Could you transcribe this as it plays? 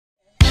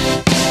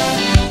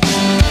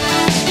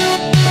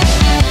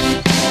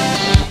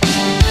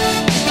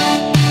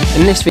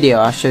In this video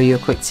I'll show you a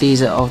quick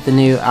teaser of the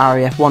new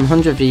RAF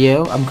 100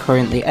 video I'm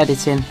currently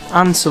editing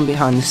and some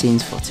behind the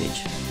scenes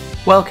footage.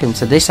 Welcome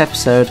to this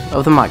episode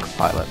of the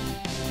MicroPilot.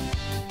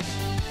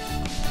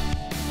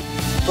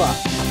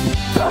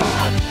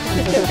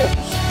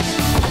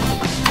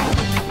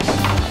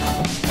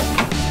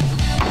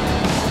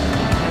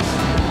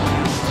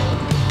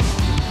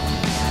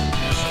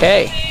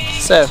 Okay,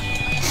 so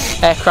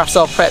aircraft's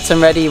all prepped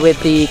and ready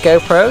with the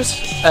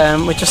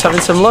GoPros. We're just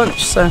having some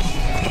lunch, so.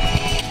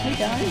 Hey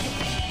guys.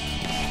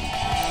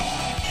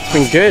 It's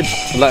been good.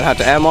 I learned how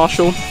to air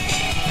marshal.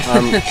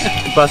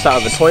 Burst out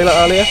of the toilet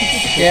earlier.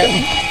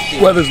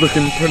 Yeah. Weather's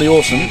looking pretty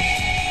awesome,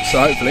 so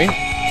hopefully.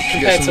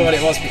 Compared to what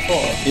it was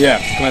before. Yeah,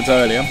 compared to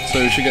earlier, so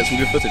we should get some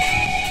good footage.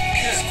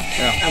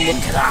 Yeah. And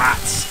look at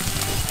that.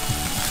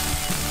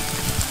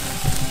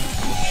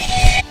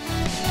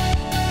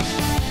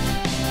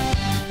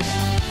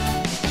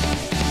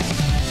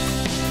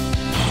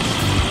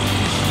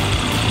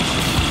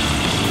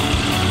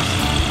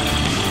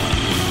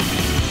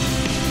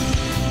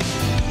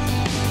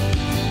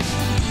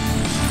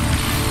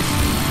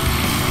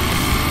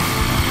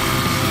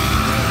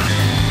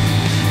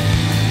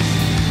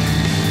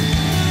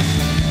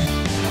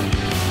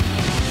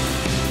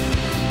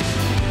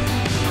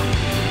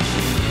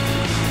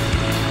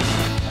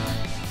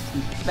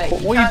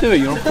 What are you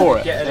doing? You're on for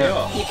it? You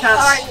can't.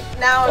 Alright,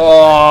 now.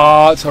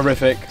 Oh, it's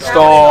horrific.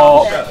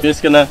 Stop.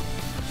 Just gonna.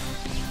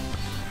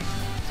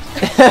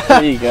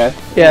 There you go.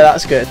 Yeah,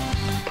 that's good.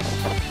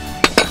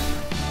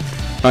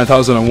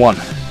 9001.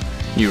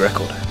 New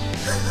record.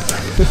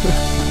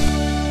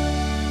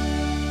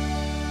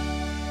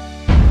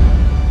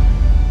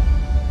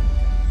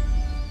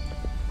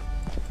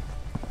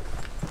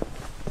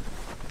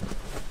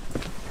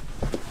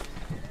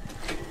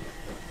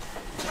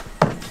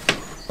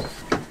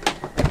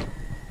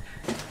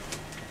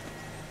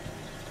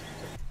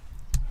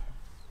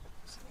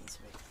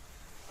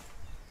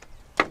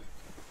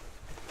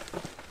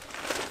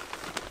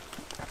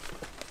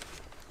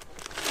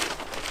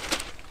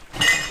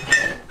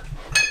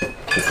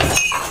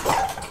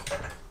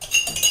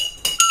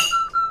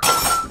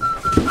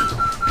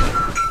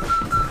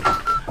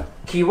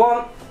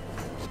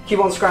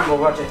 Q1 scramble,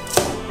 roger.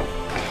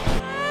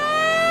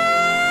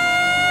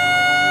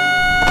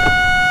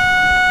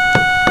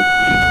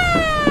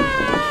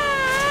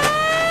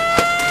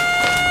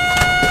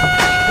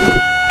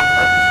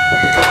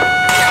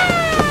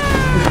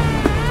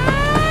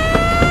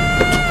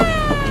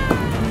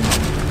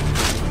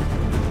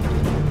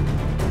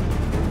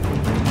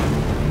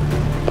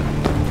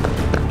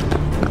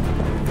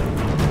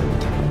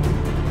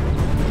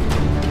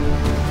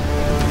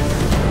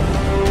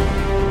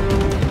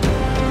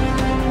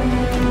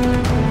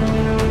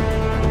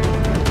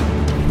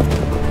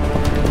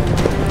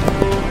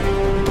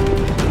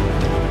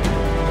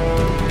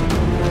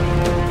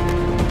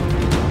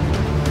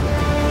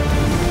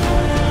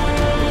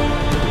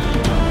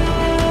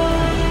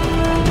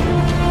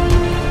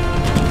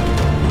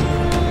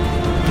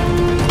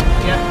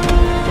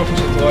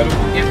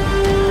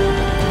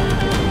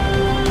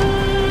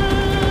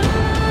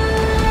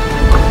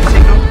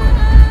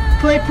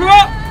 Play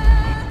prop!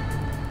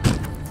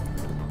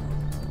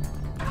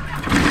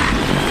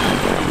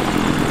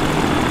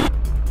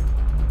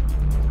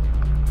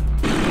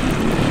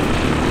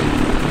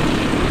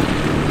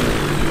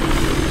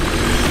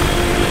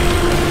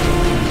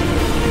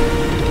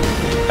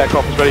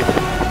 Aircraft is ready.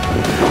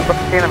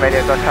 In the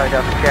radio, got carried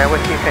out. Yeah, we'll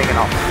keep taking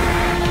off.